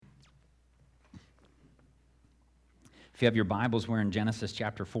If you have your Bibles, we're in Genesis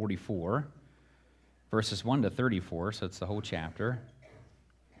chapter 44, verses 1 to 34, so it's the whole chapter.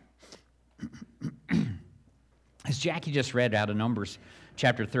 As Jackie just read out of Numbers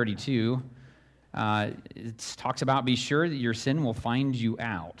chapter 32, it talks about be sure that your sin will find you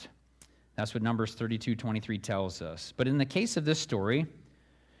out. That's what Numbers 32:23 tells us. But in the case of this story,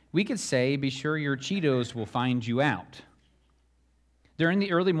 we could say be sure your Cheetos will find you out. During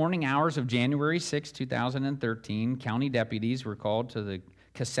the early morning hours of January 6, 2013, county deputies were called to the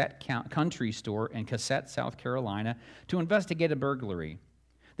Cassette Country Store in Cassette, South Carolina, to investigate a burglary.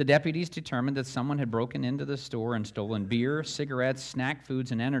 The deputies determined that someone had broken into the store and stolen beer, cigarettes, snack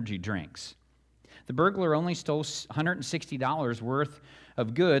foods, and energy drinks. The burglar only stole $160 worth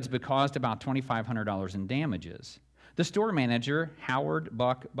of goods but caused about $2,500 in damages. The store manager, Howard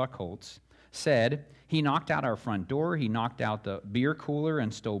Buckholtz, said he knocked out our front door, he knocked out the beer cooler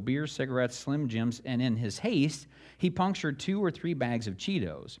and stole beer, cigarettes, Slim Jims, and in his haste, he punctured 2 or 3 bags of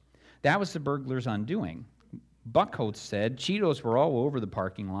Cheetos. That was the burglar's undoing. Buckholtz said Cheetos were all over the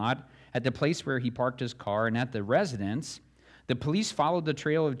parking lot, at the place where he parked his car, and at the residence. The police followed the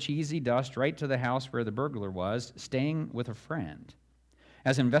trail of cheesy dust right to the house where the burglar was, staying with a friend.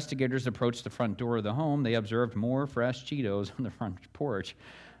 As investigators approached the front door of the home, they observed more fresh Cheetos on the front porch.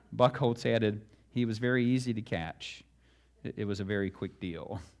 Buckholtz added, he was very easy to catch. It was a very quick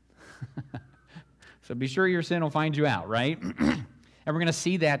deal. So be sure your sin will find you out, right? And we're going to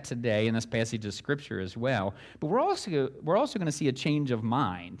see that today in this passage of Scripture as well. But we're also going to see a change of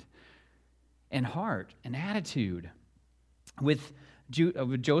mind and heart and attitude with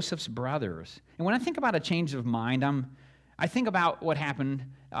Joseph's brothers. And when I think about a change of mind, I think about what happened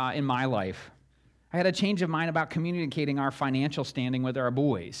in my life. I had a change of mind about communicating our financial standing with our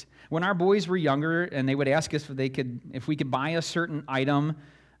boys. When our boys were younger and they would ask us if we could buy a certain item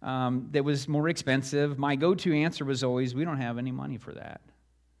that was more expensive, my go-to answer was always, we don't have any money for that.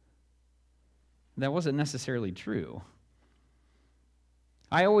 That wasn't necessarily true.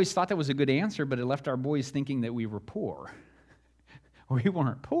 I always thought that was a good answer, but it left our boys thinking that we were poor. We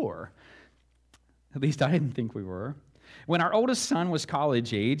weren't poor. At least I didn't think we were. When our oldest son was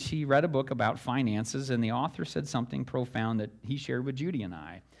college age, he read a book about finances, and the author said something profound that he shared with Judy and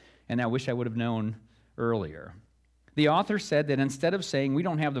I I wish I would have known earlier. The author said that instead of saying we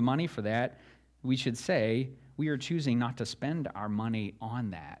don't have the money for that, we should say we are choosing not to spend our money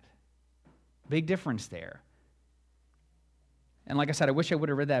on that. Big difference there. And like I said, I wish I would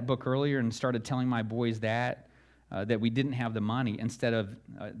have read that book earlier and started telling my boys that we didn't have the money instead of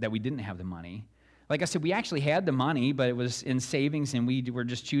that we didn't have the money. Like I said, we actually had the money, but it was in savings, and we were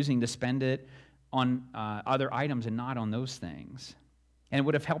just choosing to spend it on other items and not on those things. And it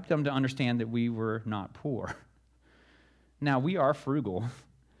would have helped them to understand that we were not poor. Now, we are frugal,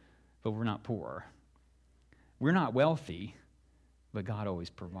 but we're not poor. We're not wealthy, but God always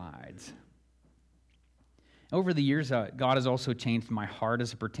provides. Over the years, God has also changed my heart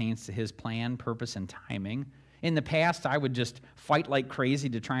as it pertains to His plan, purpose, and timing. In the past, I would just fight like crazy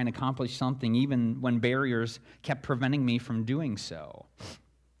to try and accomplish something, even when barriers kept preventing me from doing so.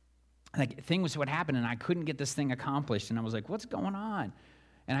 Like, things would happen, and I couldn't get this thing accomplished, and I was like, what's going on?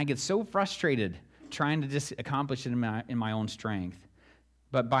 And I get so frustrated trying to just accomplish it in my own strength.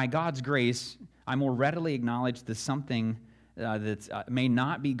 But by God's grace, I more readily acknowledge that something that may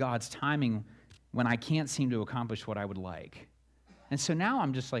not be God's timing when I can't seem to accomplish what I would like. And so now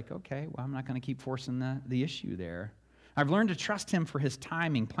I'm just like, okay, well, I'm not going to keep forcing the issue there. I've learned to trust Him for His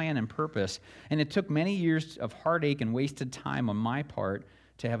timing, plan, and purpose, and it took many years of heartache and wasted time on my part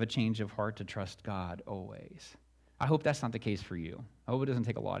to have a change of heart to trust God always. I hope that's not the case for you. I hope it doesn't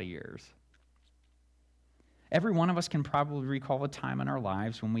take a lot of years. Every one of us can probably recall a time in our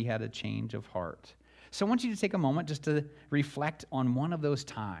lives when we had a change of heart. So I want you to take a moment just to reflect on one of those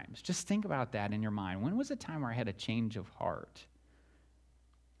times. Just think about that in your mind. When was a time where I had a change of heart?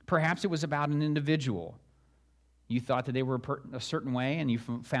 Perhaps it was about an individual. You thought that they were a certain way, and you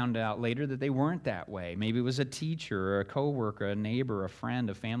found out later that they weren't that way. Maybe it was a teacher, or a coworker, a neighbor, a friend,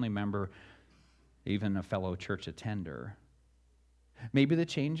 a family member, even a fellow church attender. Maybe the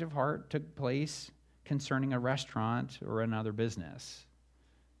change of heart took place concerning a restaurant or another business.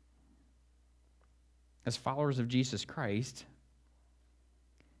 As followers of Jesus Christ,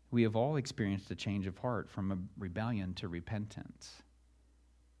 we have all experienced a change of heart from a rebellion to repentance.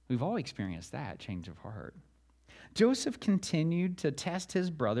 We've all experienced that change of heart. Joseph continued to test his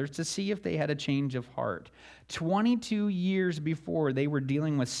brothers to see if they had a change of heart. 22 years before, they were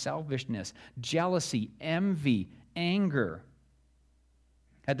dealing with selfishness, jealousy, envy, anger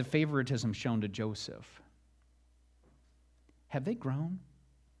at the favoritism shown to Joseph. Have they grown?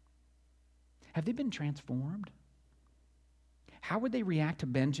 Have they been transformed? How would they react to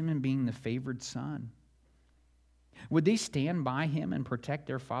Benjamin being the favored son? Would they stand by him and protect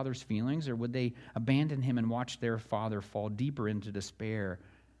their father's feelings, or would they abandon him and watch their father fall deeper into despair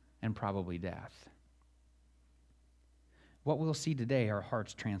and probably death? What we'll see today are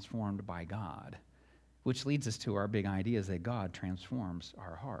hearts transformed by God, which leads us to our big idea is that God transforms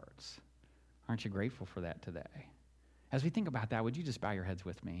our hearts. Aren't you grateful for that today? As we think about that, would you just bow your heads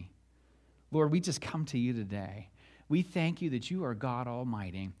with me? Lord, we just come to you today. We thank you that you are God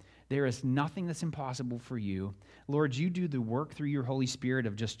Almighty. There is nothing that's impossible for you. Lord, you do the work through your Holy Spirit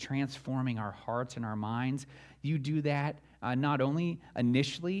of just transforming our hearts and our minds. You do that not only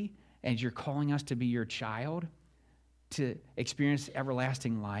initially as you're calling us to be your child, to experience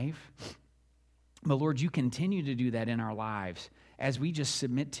everlasting life, but Lord, you continue to do that in our lives as we just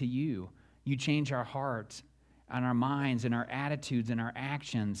submit to you. You change our hearts and our minds and our attitudes and our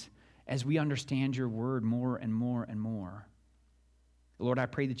actions as we understand your word more and more and more. Lord, I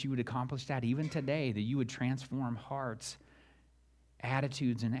pray that you would accomplish that even today, that you would transform hearts,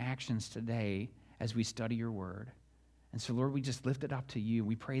 attitudes, and actions today as we study your word. And so, Lord, we just lift it up to you.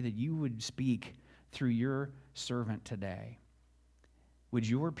 We pray that you would speak through your servant today. Would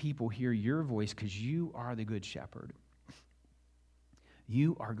your people hear your voice, because you are the good shepherd.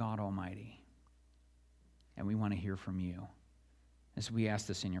 You are God Almighty, and we want to hear from you. As we ask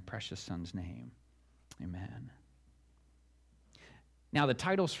this in your precious Son's name, amen. Now, the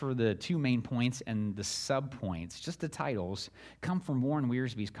titles for the two main points and the sub-points, just the titles, come from Warren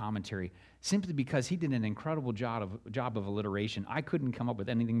Wiersbe's commentary, simply because he did an incredible job of alliteration. I couldn't come up with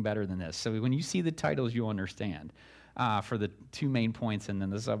anything better than this. So when you see the titles, you'll understand for the two main points and then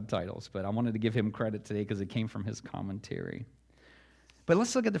the subtitles. But I wanted to give him credit today because it came from his commentary. But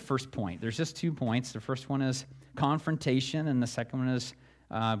let's look at the first point. There's just 2 points. The first one is confrontation, and the second one is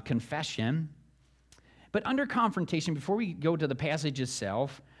confession. But under confrontation, before we go to the passage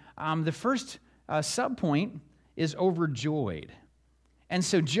itself, the first subpoint is overjoyed. And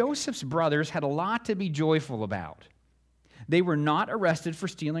so Joseph's brothers had a lot to be joyful about. They were not arrested for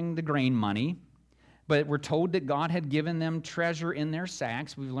stealing the grain money, but were told that God had given them treasure in their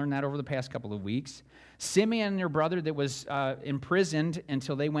sacks. We've learned that over the past couple of weeks. Simeon, their brother that was imprisoned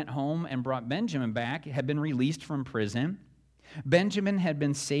until they went home and brought Benjamin back, had been released from prison. Benjamin had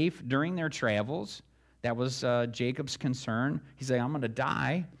been safe during their travels. That was Jacob's concern. He said, I'm going to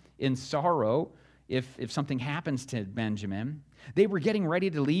die in sorrow if something happens to Benjamin. They were getting ready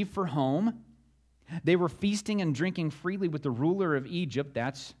to leave for home. They were feasting and drinking freely with the ruler of Egypt,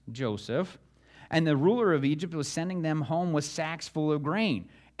 that's Joseph. And the ruler of Egypt was sending them home with sacks full of grain.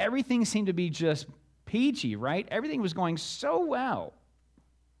 Everything seemed to be just peachy, right? Everything was going so well.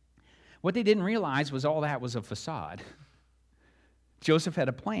 What they didn't realize was all that was a facade. Joseph had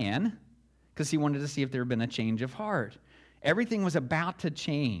a plan because he wanted to see if there had been a change of heart. Everything was about to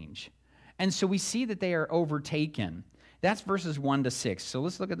change. And so we see that they are overtaken. That's verses 1 to 6. So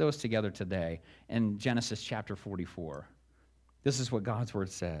let's look at those together today in Genesis chapter 44. This is what God's word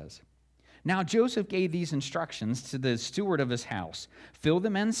says. Now Joseph gave these instructions to the steward of his house. Fill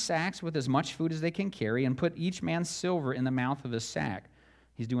the men's sacks with as much food as they can carry, and put each man's silver in the mouth of his sack.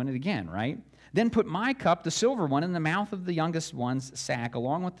 He's doing it again, right? Then put my cup, the silver one, in the mouth of the youngest one's sack,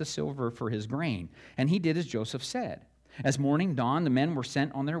 along with the silver for his grain. And he did as Joseph said. As morning dawned, the men were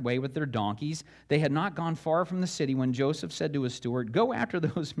sent on their way with their donkeys. They had not gone far from the city when Joseph said to his steward, Go after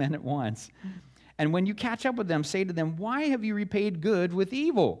those men at once. And when you catch up with them, say to them, Why have you repaid good with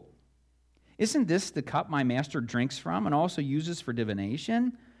evil? Isn't this the cup my master drinks from and also uses for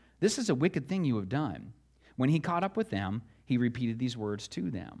divination? This is a wicked thing you have done. When he caught up with them, he repeated these words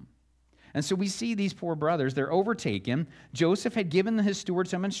to them. And so we see these poor brothers, they're overtaken. Joseph had given his steward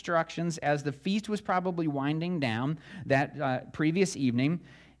some instructions as the feast was probably winding down that previous evening.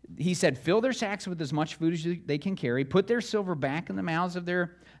 He said, fill their sacks with as much food as they can carry, put their silver back in the mouths of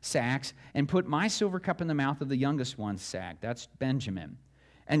their sacks, and put my silver cup in the mouth of the youngest one's sack. That's Benjamin.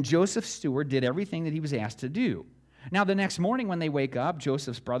 And Joseph's steward did everything that he was asked to do. Now, the next morning when they wake up,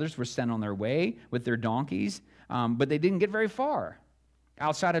 Joseph's brothers were sent on their way with their donkeys, but they didn't get very far.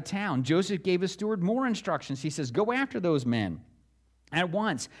 Outside of town, Joseph gave his steward more instructions. He says, go after those men at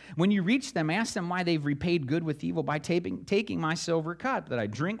once. When you reach them, ask them why they've repaid good with evil by taking my silver cup that I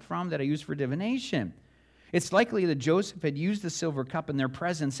drink from, that I use for divination. It's likely that Joseph had used the silver cup in their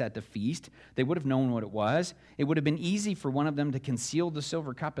presence at the feast. They would have known what it was. It would have been easy for one of them to conceal the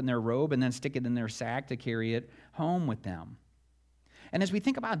silver cup in their robe and then stick it in their sack to carry it home with them. And as we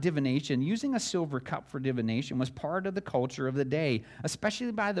think about divination, using a silver cup for divination was part of the culture of the day,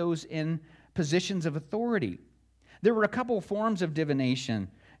 especially by those in positions of authority. There were a couple forms of divination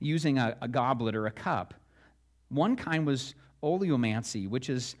using a goblet or a cup. One kind was oleomancy, which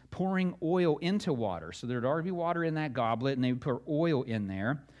is pouring oil into water. So there'd already be water in that goblet, and they would pour oil in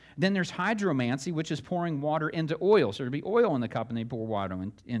there. Then there's hydromancy, which is pouring water into oil. So there'd be oil in the cup, and they pour water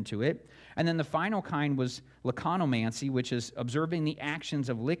into it. And then the final kind was laconomancy, which is observing the actions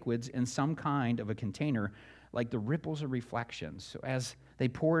of liquids in some kind of a container, like the ripples of reflections. So as they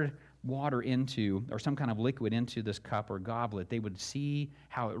poured water into, or some kind of liquid into this cup or goblet, they would see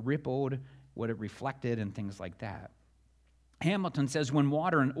how it rippled, what it reflected, and things like that. Hamilton says, when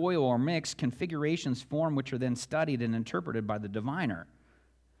water and oil are mixed, configurations form which are then studied and interpreted by the diviner.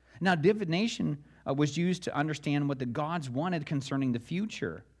 Now, divination was used to understand what the gods wanted concerning the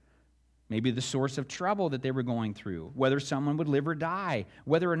future. Maybe the source of trouble that they were going through, whether someone would live or die,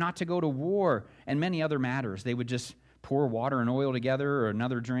 whether or not to go to war, and many other matters. They would just pour water and oil together or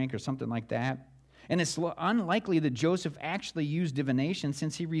another drink or something like that. And it's unlikely that Joseph actually used divination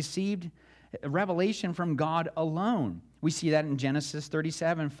since he received a revelation from God alone. We see that in Genesis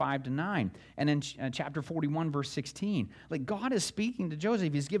 37, 5-9, and in chapter 41, verse 16. Like, God is speaking to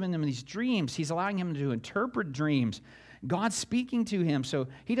Joseph. He's giving him these dreams. He's allowing him to interpret dreams. God's speaking to him, so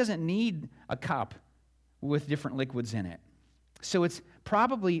he doesn't need a cup with different liquids in it. So it's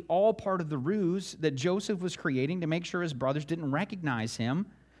probably all part of the ruse that Joseph was creating to make sure his brothers didn't recognize him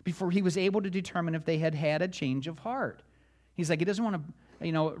before he was able to determine if they had had a change of heart. He's like, he doesn't want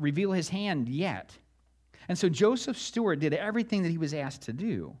to, reveal his hand yet. And so Joseph's steward did everything that he was asked to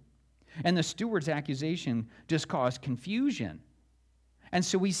do. And the steward's accusation just caused confusion. And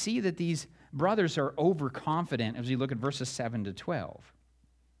so we see that these brothers are overconfident as we look at verses 7-12.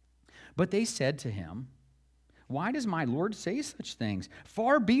 But they said to him, "Why does my Lord say such things?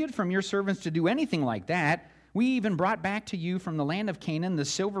 Far be it from your servants to do anything like that. We even brought back to you from the land of Canaan the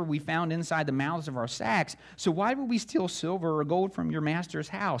silver we found inside the mouths of our sacks. So why would we steal silver or gold from your master's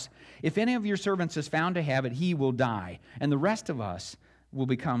house? If any of your servants is found to have it, he will die, and the rest of us will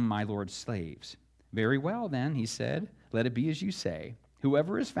become my Lord's slaves." "Very well, then," he said, "let it be as you say.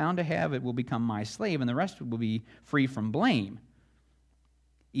 Whoever is found to have it will become my slave, and the rest will be free from blame."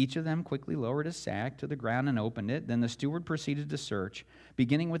 Each of them quickly lowered his sack to the ground and opened it. Then the steward proceeded to search,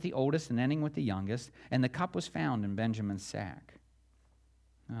 beginning with the oldest and ending with the youngest, and the cup was found in Benjamin's sack.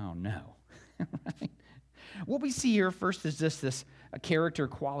 Oh, no. Right? What we see here first is just this a character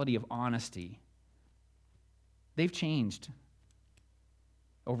quality of honesty. They've changed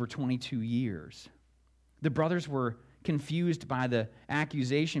over 22 years. The brothers were confused by the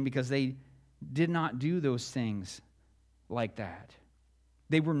accusation because they did not do those things like that.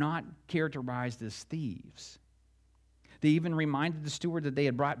 They were not characterized as thieves. They even reminded the steward that they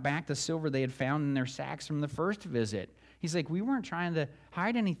had brought back the silver they had found in their sacks from the first visit. He's like, "We weren't trying to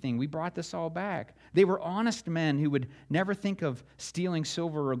hide anything. We brought this all back." They were honest men who would never think of stealing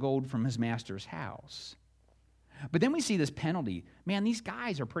silver or gold from his master's house. But then we see this penalty. Man, these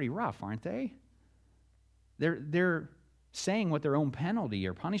guys are pretty rough, aren't they? They're saying what their own penalty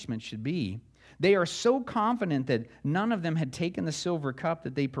or punishment should be. They are so confident that none of them had taken the silver cup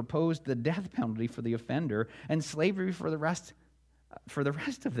that they proposed the death penalty for the offender and slavery for the rest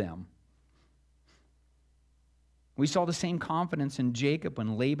of them. We saw the same confidence in Jacob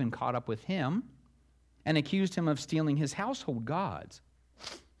when Laban caught up with him and accused him of stealing his household gods.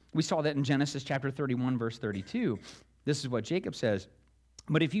 We saw that in Genesis chapter 31, verse 32. This is what Jacob says,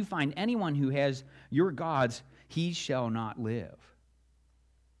 "But if you find anyone who has your gods, he shall not live."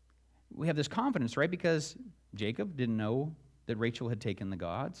 We have this confidence, right? Because Jacob didn't know that Rachel had taken the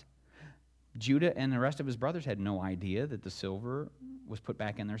gods. Judah and the rest of his brothers had no idea that the silver was put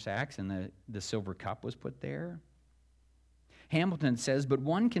back in their sacks and the silver cup was put there. Hamilton says, "But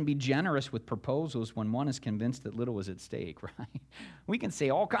one can be generous with proposals when one is convinced that little is at stake," right? We can say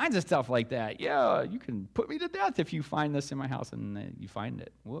all kinds of stuff like that. "Yeah, you can put me to death if you find this in my house," and you find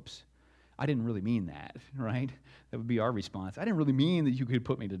it. Whoops. I didn't really mean that, right? That would be our response. I didn't really mean that you could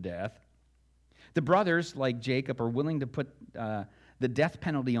put me to death. The brothers, like Jacob, are willing to put the death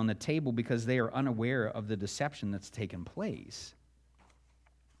penalty on the table because they are unaware of the deception that's taken place.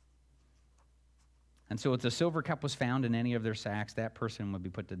 And so if the silver cup was found in any of their sacks, that person would be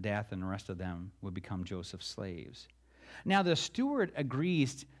put to death and the rest of them would become Joseph's slaves. Now the steward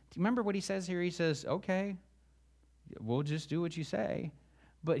agrees. Do you remember what he says here? He says, "Okay, we'll just do what you say."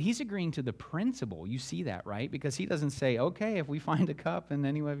 But he's agreeing to the principle. You see that, right? Because he doesn't say, "Okay, if we find a cup in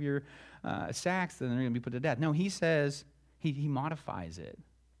any of your sacks, then they're going to be put to death." No, he says, he modifies it.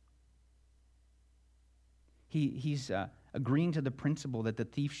 He's agreeing to the principle that the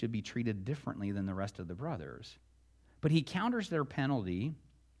thief should be treated differently than the rest of the brothers. But he counters their penalty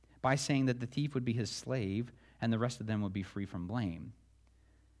by saying that the thief would be his slave and the rest of them would be free from blame.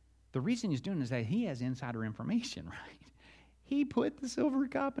 The reason he's doing it is that he has insider information, right? He put the silver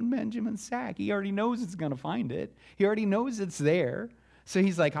cup in Benjamin's sack. He already knows it's going to find it. He already knows it's there. So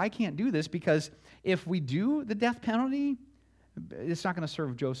he's like, I can't do this because if we do the death penalty, it's not going to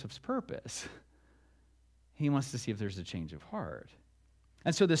serve Joseph's purpose. He wants to see if there's a change of heart.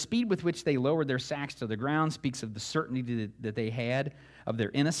 And so the speed with which they lowered their sacks to the ground speaks of the certainty that they had of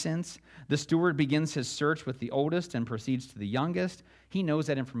their innocence. The steward begins his search with the oldest and proceeds to the youngest. He knows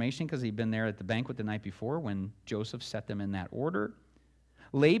that information because he'd been there at the banquet the night before when Joseph set them in that order.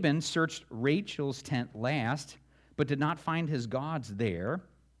 Laban searched Rachel's tent last, but did not find his gods there,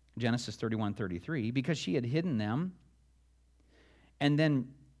 Genesis 31:33, because she had hidden them. And then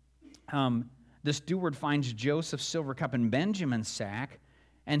the steward finds Joseph's silver cup in Benjamin's sack,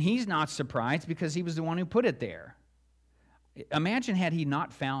 and he's not surprised because he was the one who put it there. Imagine had he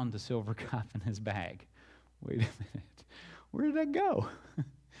not found the silver cup in his bag. Wait a minute. Where did that go?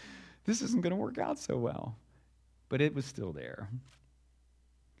 This isn't going to work out so well. But it was still there.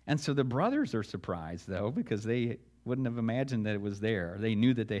 And so the brothers are surprised, though, because they wouldn't have imagined that it was there. They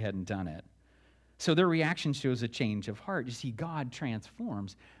knew that they hadn't done it. So their reaction shows a change of heart. You see, God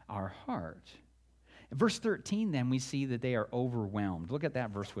transforms our heart. In verse 13, then, we see that they are overwhelmed. Look at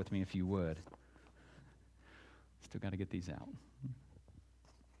that verse with me, if you would. Still got to get these out.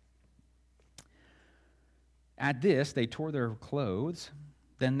 At this, they tore their clothes.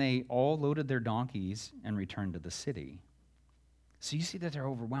 Then they all loaded their donkeys and returned to the city. So you see that they're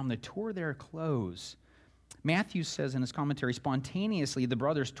overwhelmed. They tore their clothes. Matthew says in his commentary, spontaneously the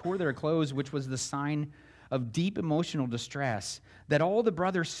brothers tore their clothes, which was the sign of deep emotional distress. That all the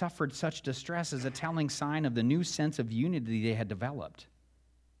brothers suffered such distress is a telling sign of the new sense of unity they had developed.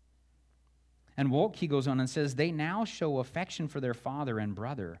 And Wolke goes on and says, they now show affection for their father and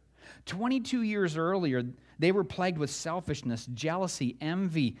brother. 22 years earlier, they were plagued with selfishness, jealousy,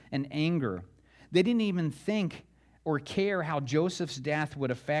 envy, and anger. They didn't even think or care how Joseph's death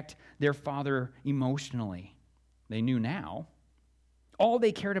would affect their father emotionally. They knew now. All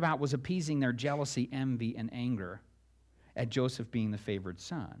they cared about was appeasing their jealousy, envy, and anger at Joseph being the favored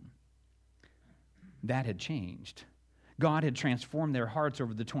son. That had changed. God had transformed their hearts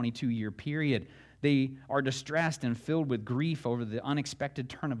over the 22-year period. They are distressed and filled with grief over the unexpected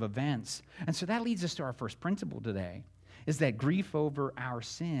turn of events. And so that leads us to our first principle today, is that grief over our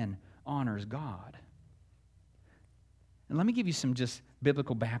sin honors God. And let me give you some just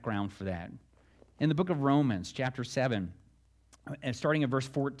biblical background for that. In the book of Romans, chapter 7, and starting at verse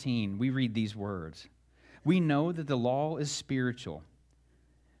 14, we read these words. We know that the law is spiritual,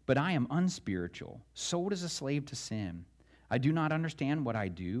 but I am unspiritual, sold as a slave to sin. I do not understand what I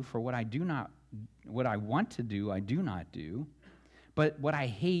do, for what I want to do, I do not do, but what I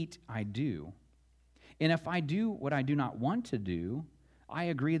hate, I do. And if I do what I do not want to do, I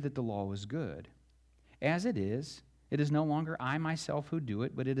agree that the law is good. As it is no longer I myself who do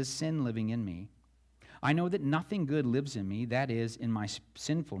it, but it is sin living in me. I know that nothing good lives in me, that is, in my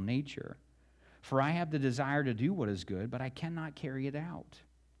sinful nature. For I have the desire to do what is good, but I cannot carry it out.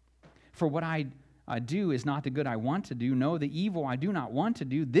 For what I do is not the good I want to do. No, the evil I do not want to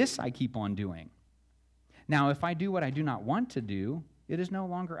do, this I keep on doing. Now, if I do what I do not want to do, it is no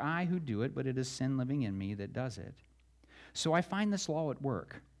longer I who do it, but it is sin living in me that does it. So I find this law at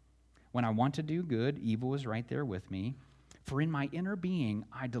work. When I want to do good, evil is right there with me. For in my inner being,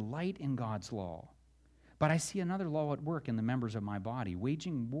 I delight in God's law. But I see another law at work in the members of my body,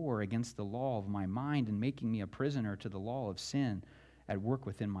 waging war against the law of my mind and making me a prisoner to the law of sin at work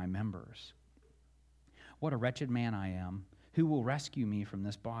within my members. What a wretched man I am. Who will rescue me from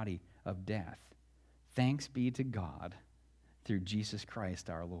this body of death? Thanks be to God through Jesus Christ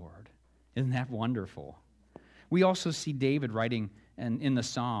our Lord. Isn't that wonderful? We also see David writing in the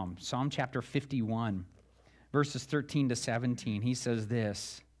Psalm chapter 51, verses 13 to 17. He says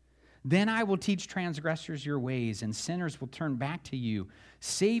this, then I will teach transgressors your ways, and sinners will turn back to you.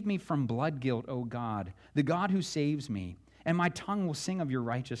 Save me from blood guilt, O God, the God who saves me, and my tongue will sing of your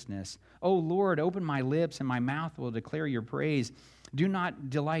righteousness. O Lord, open my lips, and my mouth will declare your praise. You do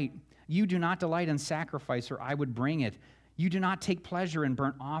not delight in sacrifice, or I would bring it. You do not take pleasure in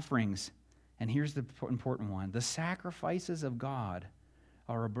burnt offerings. And here's the important one. The sacrifices of God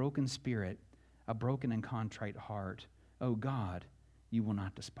are a broken spirit, a broken and contrite heart. O God, you will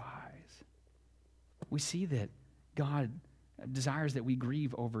not despise. We see that God desires that we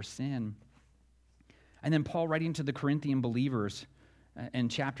grieve over sin. And then Paul, writing to the Corinthian believers in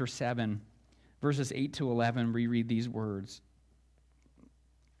chapter 7, verses 8 to 11, we read these words.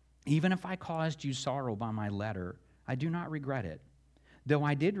 Even if I caused you sorrow by my letter, I do not regret it. Though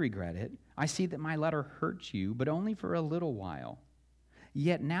I did regret it, I see that my letter hurts you, but only for a little while.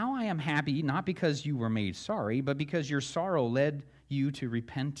 Yet now I am happy, not because you were made sorry, but because your sorrow led you to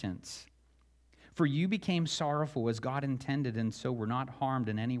repentance. For you became sorrowful as God intended, and so were not harmed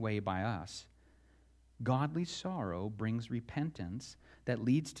in any way by us. Godly sorrow brings repentance that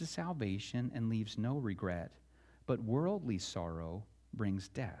leads to salvation and leaves no regret, but worldly sorrow brings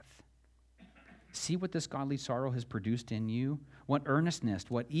death. See what this godly sorrow has produced in you? What earnestness,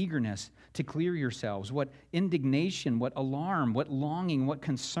 what eagerness to clear yourselves, what indignation, what alarm, what longing, what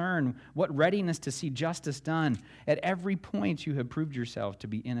concern, what readiness to see justice done. At every point you have proved yourself to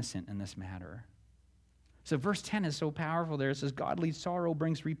be innocent in this matter. So verse 10 is so powerful there. It says, godly sorrow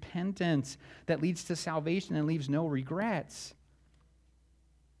brings repentance that leads to salvation and leaves no regrets.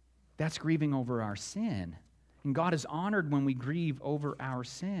 That's grieving over our sin. And God is honored when we grieve over our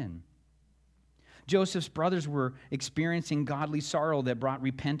sin. Joseph's brothers were experiencing godly sorrow that brought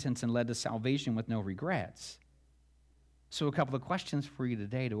repentance and led to salvation with no regrets. So a couple of questions for you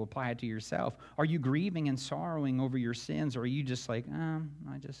today to apply it to yourself. Are you grieving and sorrowing over your sins, or are you just like,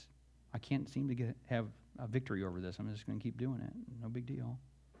 I can't seem to have a victory over this. I'm just going to keep doing it. No big deal.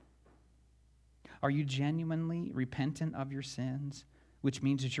 Are you genuinely repentant of your sins, which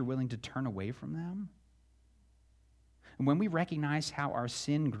means that you're willing to turn away from them? And when we recognize how our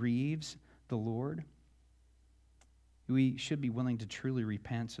sin grieves the Lord, we should be willing to truly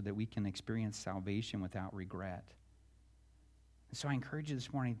repent so that we can experience salvation without regret. And so I encourage you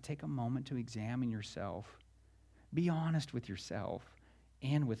this morning to take a moment to examine yourself. Be honest with yourself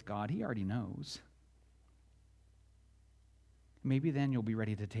and with God. He already knows. Maybe then you'll be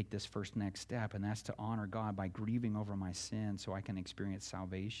ready to take this first next step, and that's to honor God by grieving over my sin so I can experience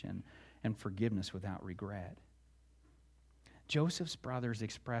salvation and forgiveness without regret. Joseph's brothers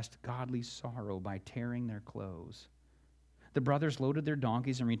expressed godly sorrow by tearing their clothes. The brothers loaded their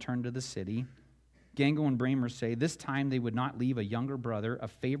donkeys and returned to the city. Gangel and Bramer say, this time they would not leave a younger brother, a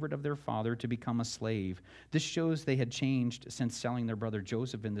favorite of their father, to become a slave. This shows they had changed since selling their brother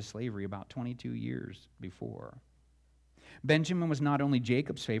Joseph into slavery about 22 years before. Benjamin was not only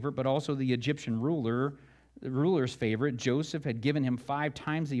Jacob's favorite, but also the Egyptian ruler's favorite. Joseph had given him 5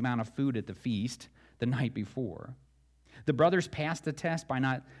 times the amount of food at the feast the night before. The brothers passed the test by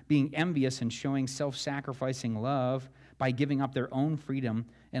not being envious and showing self-sacrificing love by giving up their own freedom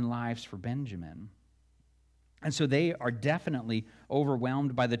and lives for Benjamin. And so they are definitely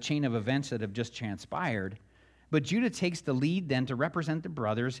overwhelmed by the chain of events that have just transpired. But Judah takes the lead then to represent the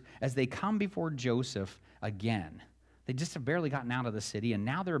brothers as they come before Joseph again. They just have barely gotten out of the city, and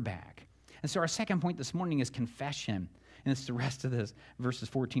now they're back. And so our second point this morning is confession. And it's the rest of this, verses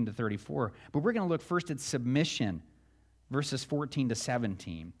 14 to 34. But we're going to look first at submission, verses 14 to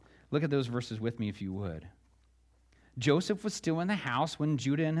 17. Look at those verses with me if you would. Joseph was still in the house when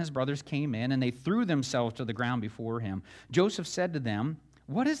Judah and his brothers came in, and they threw themselves to the ground before him. Joseph said to them,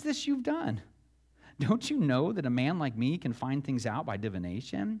 "What is this you've done? Don't you know that a man like me can find things out by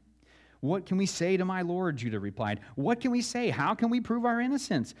divination?" "What can we say to my lord?" Judah replied. "What can we say? How can we prove our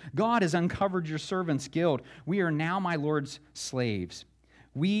innocence? God has uncovered your servant's guilt. We are now my lord's slaves,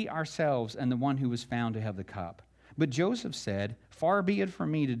 we ourselves and the one who was found to have the cup." But Joseph said, "Far be it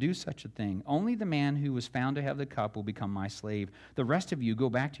from me to do such a thing. Only the man who was found to have the cup will become my slave. The rest of you go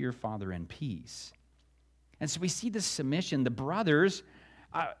back to your father in peace." And so we see this submission, the brothers'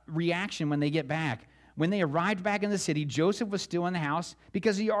 reaction when they get back. When they arrived back in the city, Joseph was still in the house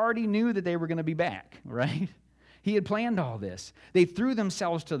because he already knew that they were going to be back, right? He had planned all this. They threw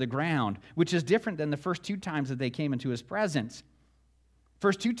themselves to the ground, which is different than the first 2 times that they came into his presence.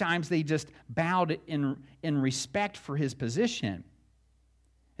 First 2 times, they just bowed in respect for his position,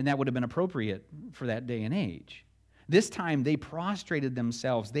 and that would have been appropriate for that day and age. This time, they prostrated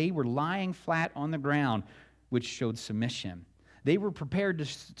themselves. They were lying flat on the ground, which showed submission. They were prepared to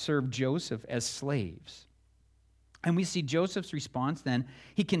serve Joseph as slaves. And we see Joseph's response then.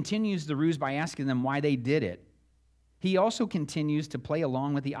 He continues the ruse by asking them why they did it. He also continues to play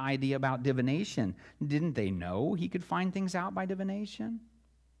along with the idea about divination. Didn't they know he could find things out by divination?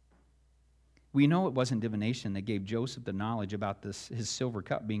 We know it wasn't divination that gave Joseph the knowledge about his silver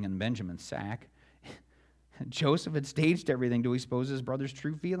cup being in Benjamin's sack. Joseph had staged everything to expose his brother's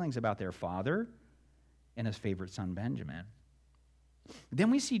true feelings about their father and his favorite son, Benjamin.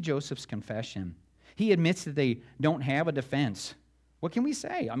 Then we see Joseph's confession. He admits that they don't have a defense. What can we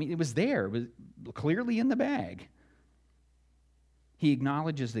say? I mean, it was there. It was clearly in the bag. He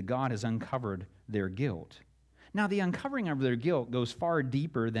acknowledges that God has uncovered their guilt. Now, the uncovering of their guilt goes far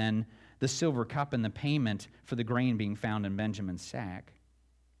deeper than the silver cup and the payment for the grain being found in Benjamin's sack.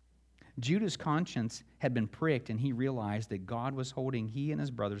 Judah's conscience had been pricked, and he realized that God was holding he and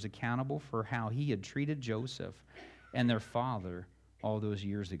his brothers accountable for how he had treated Joseph and their father all those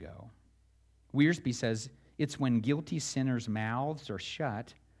years ago. Wiersbe says, it's when guilty sinners' mouths are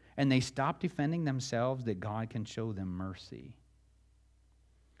shut and they stop defending themselves that God can show them mercy.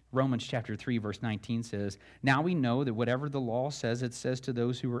 Romans chapter 3, verse 19 says, now we know that whatever the law says, it says to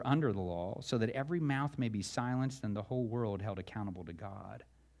those who are under the law, so that every mouth may be silenced and the whole world held accountable to God.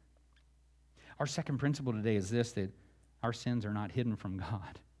 Our second principle today is this, that our sins are not hidden from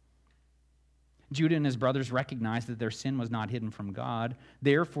God. Judah and his brothers recognized that their sin was not hidden from God.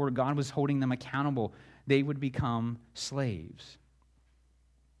 Therefore, God was holding them accountable. They would become slaves.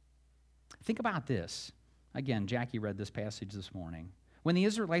 Think about this. Again, Jackie read this passage this morning. When the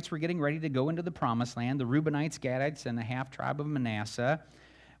Israelites were getting ready to go into the promised land, the Reubenites, Gadites, and the half-tribe of Manasseh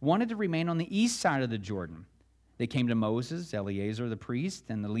wanted to remain on the east side of the Jordan. They came to Moses, Eleazar the priest,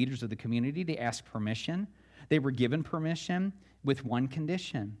 and the leaders of the community to ask permission. They were given permission with one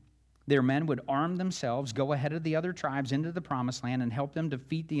condition. Their men would arm themselves, go ahead of the other tribes into the promised land, and help them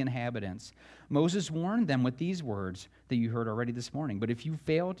defeat the inhabitants. Moses warned them with these words that you heard already this morning. But if you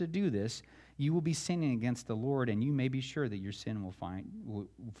fail to do this, you will be sinning against the Lord, and you may be sure that your sin will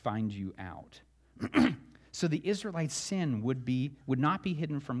find you out. So the Israelites' sin would not be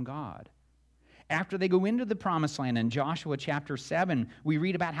hidden from God. After they go into the promised land in Joshua chapter 7, we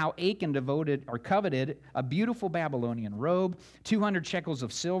read about how Achan coveted a beautiful Babylonian robe, 200 shekels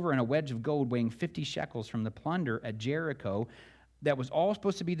of silver, and a wedge of gold weighing 50 shekels from the plunder at Jericho that was all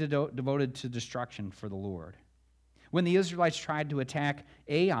supposed to be devoted to destruction for the Lord. When the Israelites tried to attack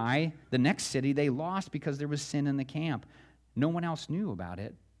Ai, the next city, they lost because there was sin in the camp. No one else knew about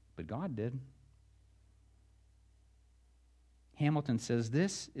it, but God did. Hamilton says,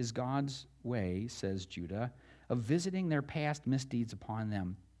 this is God's way, says Judah, of visiting their past misdeeds upon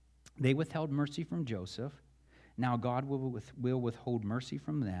them. They withheld mercy from Joseph. Now God will withhold mercy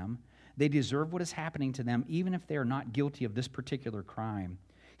from them. They deserve what is happening to them, even if they are not guilty of this particular crime.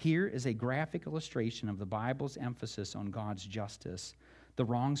 Here is a graphic illustration of the Bible's emphasis on God's justice. The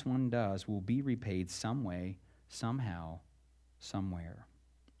wrongs one does will be repaid some way, somehow, somewhere.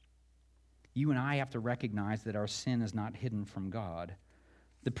 You and I have to recognize that our sin is not hidden from God.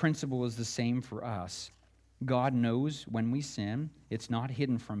 The principle is the same for us. God knows when we sin. It's not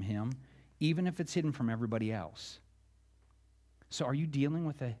hidden from Him, even if it's hidden from everybody else. So are you dealing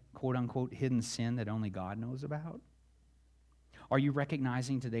with a quote-unquote hidden sin that only God knows about? Are you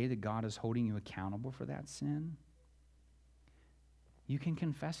recognizing today that God is holding you accountable for that sin? You can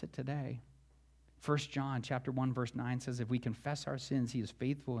confess it today. 1 John chapter 1, verse 9 says, if we confess our sins, He is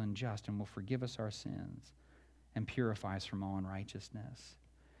faithful and just and will forgive us our sins and purify us from all unrighteousness.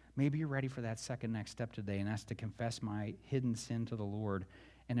 Maybe you're ready for that second next step today, and that's to confess my hidden sin to the Lord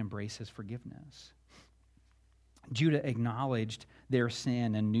and embrace His forgiveness. Judah acknowledged their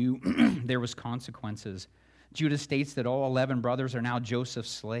sin and knew there was consequences. Judah states that all 11 brothers are now Joseph's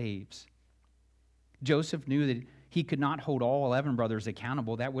slaves. Joseph knew that he could not hold all 11 brothers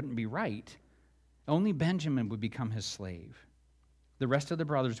accountable. That wouldn't be right. Only Benjamin would become his slave. The rest of the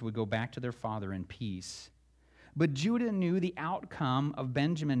brothers would go back to their father in peace. But Judah knew the outcome of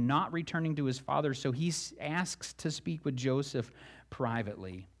Benjamin not returning to his father, so he asks to speak with Joseph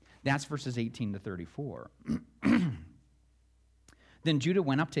privately. That's verses 18 to 34. Then Judah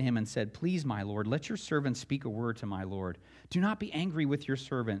went up to him and said, please, my lord, let your servant speak a word to my lord. Do not be angry with your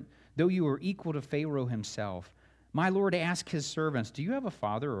servant, though you are equal to Pharaoh himself. My lord asked his servants, do you have a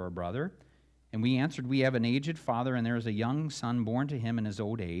father or a brother? And we answered, we have an aged father, and there is a young son born to him in his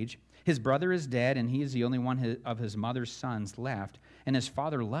old age. His brother is dead, and he is the only one of his mother's sons left, and his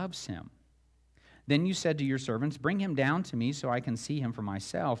father loves him. Then you said to your servants, bring him down to me so I can see him for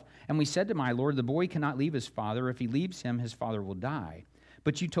myself. And we said to my lord, the boy cannot leave his father. If he leaves him, his father will die.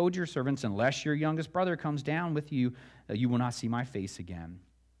 But you told your servants, unless your youngest brother comes down with you, you will not see my face again.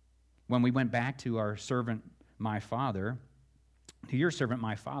 When we went back to our servant, my father, to your servant,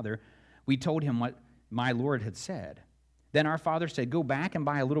 my father, we told him what my lord had said. Then our father said, go back and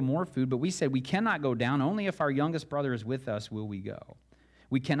buy a little more food. But we said, we cannot go down. Only if our youngest brother is with us will we go.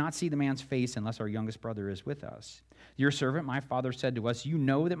 We cannot see the man's face unless our youngest brother is with us. Your servant, my father, said to us, you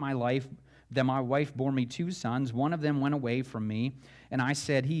know that my wife bore me 2 sons. One of them went away from me. And I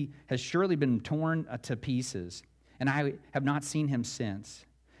said, he has surely been torn to pieces. And I have not seen him since.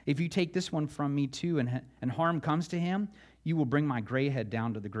 If you take this one from me too, and harm comes to him, you will bring my gray head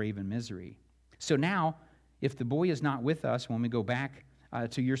down to the grave in misery. So now, if the boy is not with us when we go back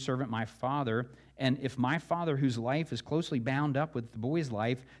to your servant, my father, and if my father, whose life is closely bound up with the boy's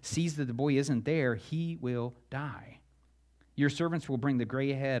life, sees that the boy isn't there, he will die. Your servants will bring the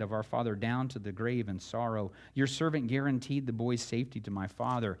gray head of our father down to the grave in sorrow. Your servant guaranteed the boy's safety to my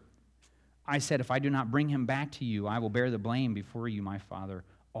father. I said, if I do not bring him back to you, I will bear the blame before you, my father,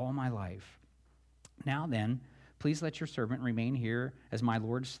 all my life. Now then, please let your servant remain here as my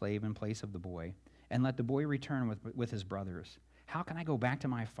Lord's slave in place of the boy, and let the boy return with his brothers. How can I go back to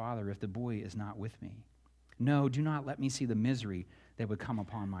my father if the boy is not with me? No, do not let me see the misery that would come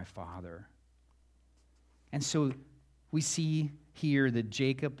upon my father. And so we see here that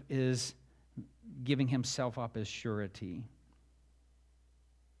Jacob is giving himself up as surety.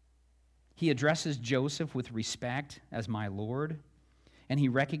 He addresses Joseph with respect as my Lord, and he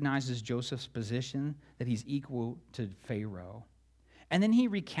recognizes Joseph's position that he's equal to Pharaoh. And then he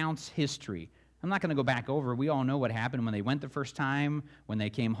recounts history. I'm not going to go back over. We all know what happened when they went the first time, when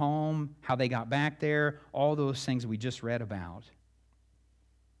they came home, how they got back there, all those things we just read about.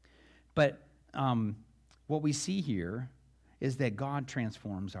 But what we see here is that God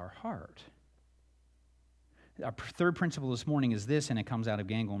transforms our heart. Our third principle this morning is this, and it comes out of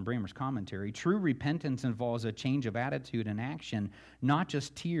Gangle and Bramer's commentary. True repentance involves a change of attitude and action, not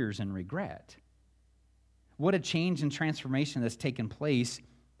just tears and regret. What a change and transformation that's taken place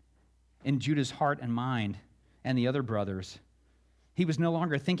in Judah's heart and mind and the other brothers. He was no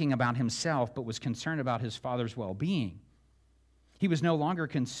longer thinking about himself, but was concerned about his father's well-being. He was no longer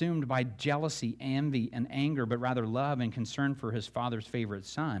consumed by jealousy, envy, and anger, but rather love and concern for his father's favorite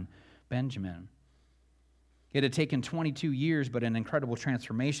son, Benjamin. It had taken 22 years, but an incredible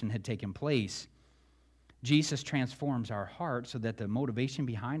transformation had taken place. Jesus transforms our heart so that the motivation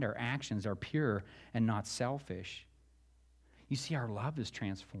behind our actions are pure and not selfish. You see, our love is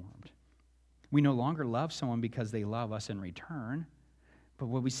transformed. We no longer love someone because they love us in return, but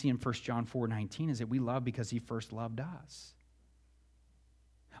what we see in 1 John 4:19 is that we love because he first loved us.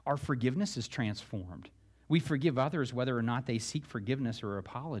 Our forgiveness is transformed. We forgive others whether or not they seek forgiveness or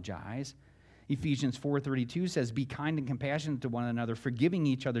apologize. Ephesians 4:32 says, be kind and compassionate to one another, forgiving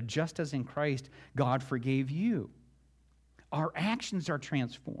each other just as in Christ God forgave you. Our actions are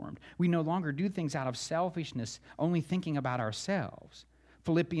transformed. We no longer do things out of selfishness, only thinking about ourselves.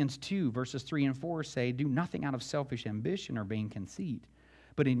 Philippians 2, verses 3 and 4 say, do nothing out of selfish ambition or vain conceit,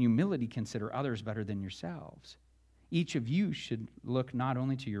 but in humility consider others better than yourselves. Each of you should look not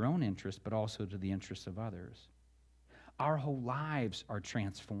only to your own interest, but also to the interests of others. Our whole lives are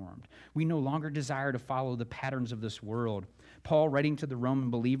transformed. We no longer desire to follow the patterns of this world. Paul, writing to the Roman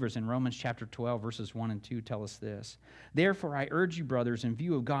believers in Romans chapter 12, verses 1 and 2, tell us this. Therefore, I urge you, brothers, in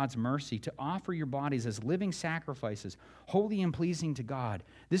view of God's mercy, to offer your bodies as living sacrifices, holy and pleasing to God.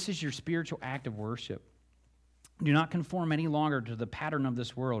 This is your spiritual act of worship. Do not conform any longer to the pattern of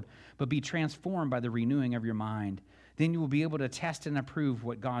this world, but be transformed by the renewing of your mind. Then you will be able to test and approve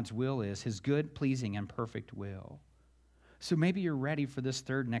what God's will is, his good, pleasing, and perfect will. So maybe you're ready for this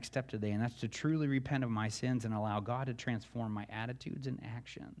third next step today, and that's to truly repent of my sins and allow God to transform my attitudes and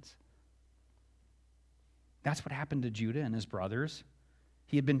actions. That's what happened to Judah and his brothers.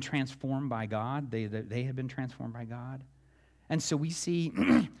 He had been transformed by God. They had been transformed by God. And so we see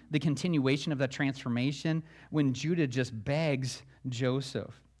the continuation of that transformation when Judah just begs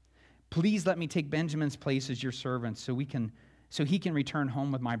Joseph, please let me take Benjamin's place as your servant so he can return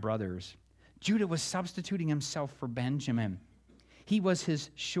home with my brothers. Judah was substituting himself for Benjamin. He was his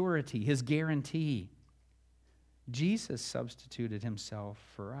surety, his guarantee. Jesus substituted himself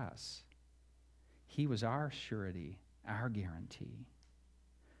for us. He was our surety, our guarantee.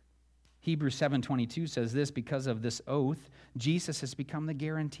 Hebrews 7:22 says this, because of this oath, Jesus has become the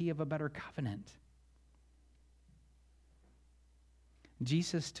guarantee of a better covenant.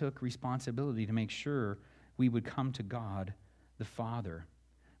 Jesus took responsibility to make sure we would come to God the Father.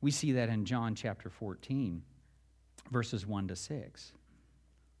 We see that in John chapter 14, verses 1 to 6.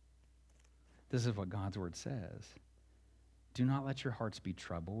 This is what God's word says. Do not let your hearts be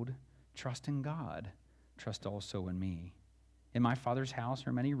troubled. Trust in God. Trust also in me. In my Father's house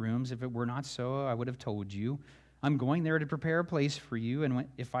are many rooms. If it were not so, I would have told you. I'm going there to prepare a place for you, and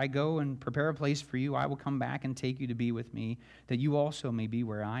if I go and prepare a place for you, I will come back and take you to be with me, that you also may be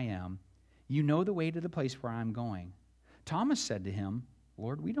where I am. You know the way to the place where I'm going. Thomas said to him,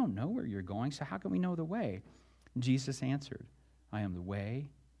 Lord, we don't know where you're going, so how can we know the way? Jesus answered, I am the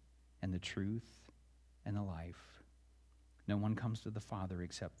way and the truth and the life. No one comes to the Father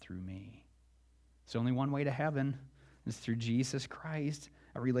except through me. There's only one way to heaven. It's through Jesus Christ,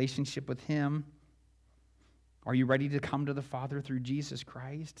 a relationship with him. Are you ready to come to the Father through Jesus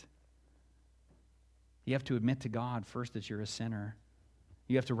Christ? You have to admit to God first that you're a sinner.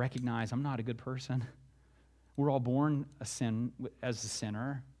 You have to recognize, I'm not a good person. We're all born as a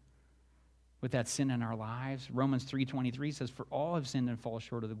sinner with that sin in our lives. Romans 3:23 says, for all have sinned and fall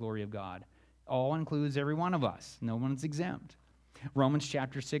short of the glory of God. All includes every one of us. No one's exempt. Romans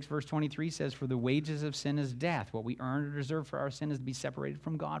chapter 6, verse 23 says, "For the wages of sin is death. What we earn or deserve for our sin is to be separated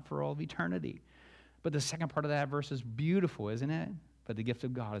from God for all of eternity." But the second part of that verse is beautiful, isn't it? But the gift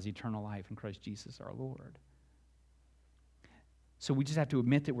of God is eternal life in Christ Jesus our Lord. So we just have to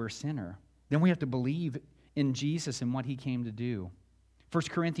admit that we're a sinner. Then we have to believe in Jesus and what he came to do. 1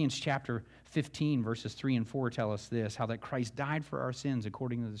 Corinthians chapter 15, verses 3 and 4 tell us this, how that Christ died for our sins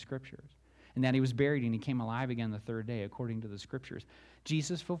according to the Scriptures, and that he was buried and he came alive again the third day according to the Scriptures.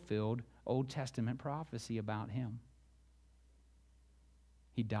 Jesus fulfilled Old Testament prophecy about him.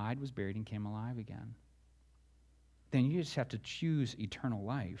 He died, was buried, and came alive again. Then you just have to choose eternal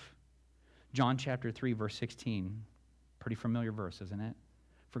life. John chapter 3, verse 16, pretty familiar verse, isn't it?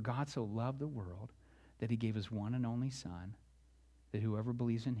 "For God so loved the world that he gave his one and only Son, that whoever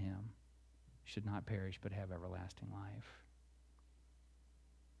believes in him should not perish but have everlasting life."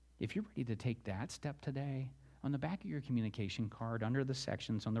 If you're ready to take that step today, on the back of your communication card, under the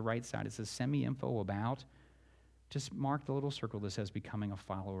sections on the right side, it says "Send me info about." Just mark the little circle that says "Becoming a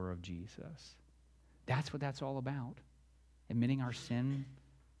follower of Jesus." That's what that's all about. Admitting our sin,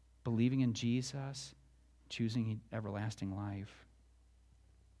 believing in Jesus, choosing everlasting life.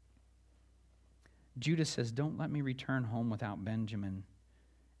 Judas says, "Don't let me return home without Benjamin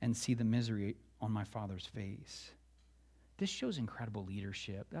and see the misery on my father's face." This shows incredible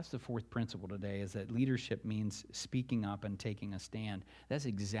leadership. That's the fourth principle today, is that leadership means speaking up and taking a stand. That's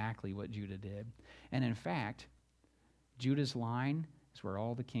exactly what Judah did. And in fact, Judah's line is where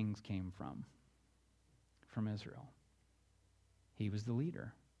all the kings came from Israel. He was the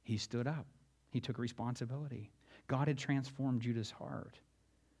leader. He stood up. He took responsibility. God had transformed Judah's heart.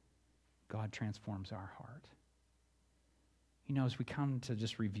 God transforms our heart. You know, as we come to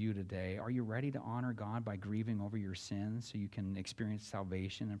just review today, are you ready to honor God by grieving over your sins so you can experience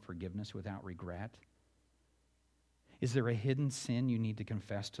salvation and forgiveness without regret? Is there a hidden sin you need to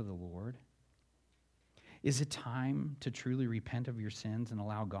confess to the Lord? Is it time to truly repent of your sins and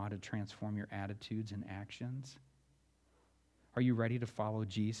allow God to transform your attitudes and actions? Are you ready to follow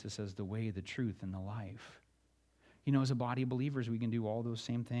Jesus as the way, the truth, and the life? You know, as a body of believers, we can do all those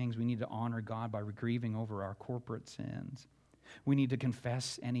same things. We need to honor God by grieving over our corporate sins. We need to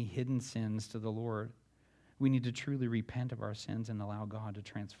confess any hidden sins to the Lord. We need to truly repent of our sins and allow God to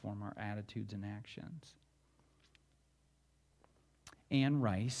transform our attitudes and actions. Anne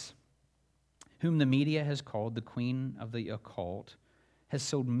Rice, whom the media has called the queen of the occult, has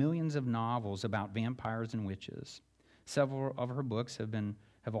sold millions of novels about vampires and witches. Several of her books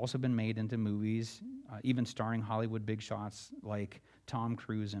have also been made into movies, even starring Hollywood big shots like Tom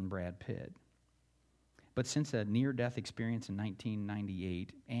Cruise and Brad Pitt. But since a near-death experience in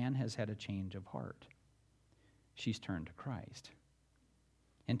 1998, Anne has had a change of heart. She's turned to Christ.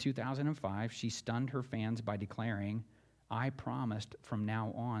 In 2005, she stunned her fans by declaring, "I promised from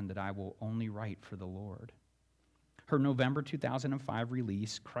now on that I will only write for the Lord." Her November 2005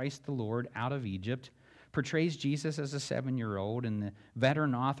 release, Christ the Lord Out of Egypt, portrays Jesus as a 7-year-old, and the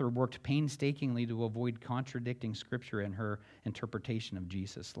veteran author worked painstakingly to avoid contradicting Scripture in her interpretation of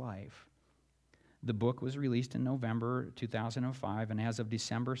Jesus' life. The book was released in November 2005, and as of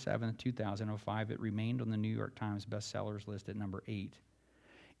December 7, 2005, it remained on the New York Times bestsellers list at number 8.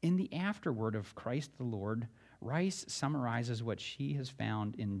 In the afterword of Christ the Lord, Rice summarizes what she has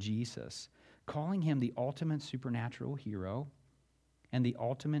found in Jesus, calling him the ultimate supernatural hero and the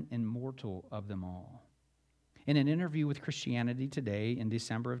ultimate immortal of them all. In an interview with Christianity Today in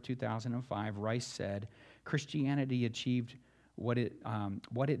December of 2005, Rice said, "Christianity achieved what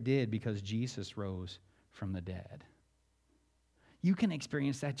it did because Jesus rose from the dead." You can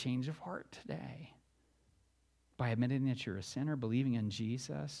experience that change of heart today by admitting that you're a sinner, believing in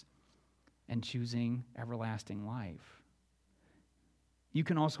Jesus, and choosing everlasting life. You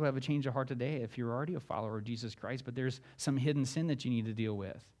can also have a change of heart today if you're already a follower of Jesus Christ, but there's some hidden sin that you need to deal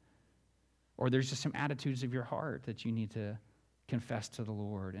with. Or there's just some attitudes of your heart that you need to confess to the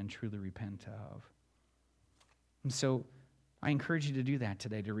Lord and truly repent of. And so I encourage you to do that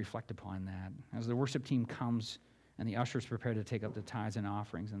today, to reflect upon that. As the worship team comes and the ushers prepare to take up the tithes and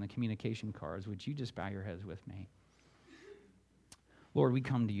offerings and the communication cards, would you just bow your heads with me? Lord, we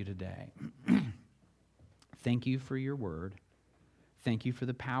come to you today. Thank you for your word. Thank you for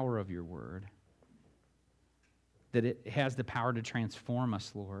the power of your word, that it has the power to transform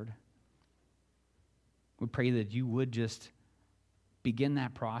us, Lord. We pray that you would just begin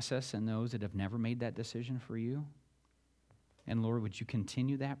that process in those that have never made that decision for you. And Lord, would you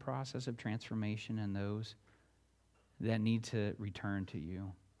continue that process of transformation in those that need to return to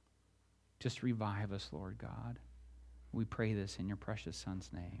you? Just revive us, Lord God. We pray this in your precious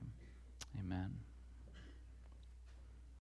Son's name. Amen.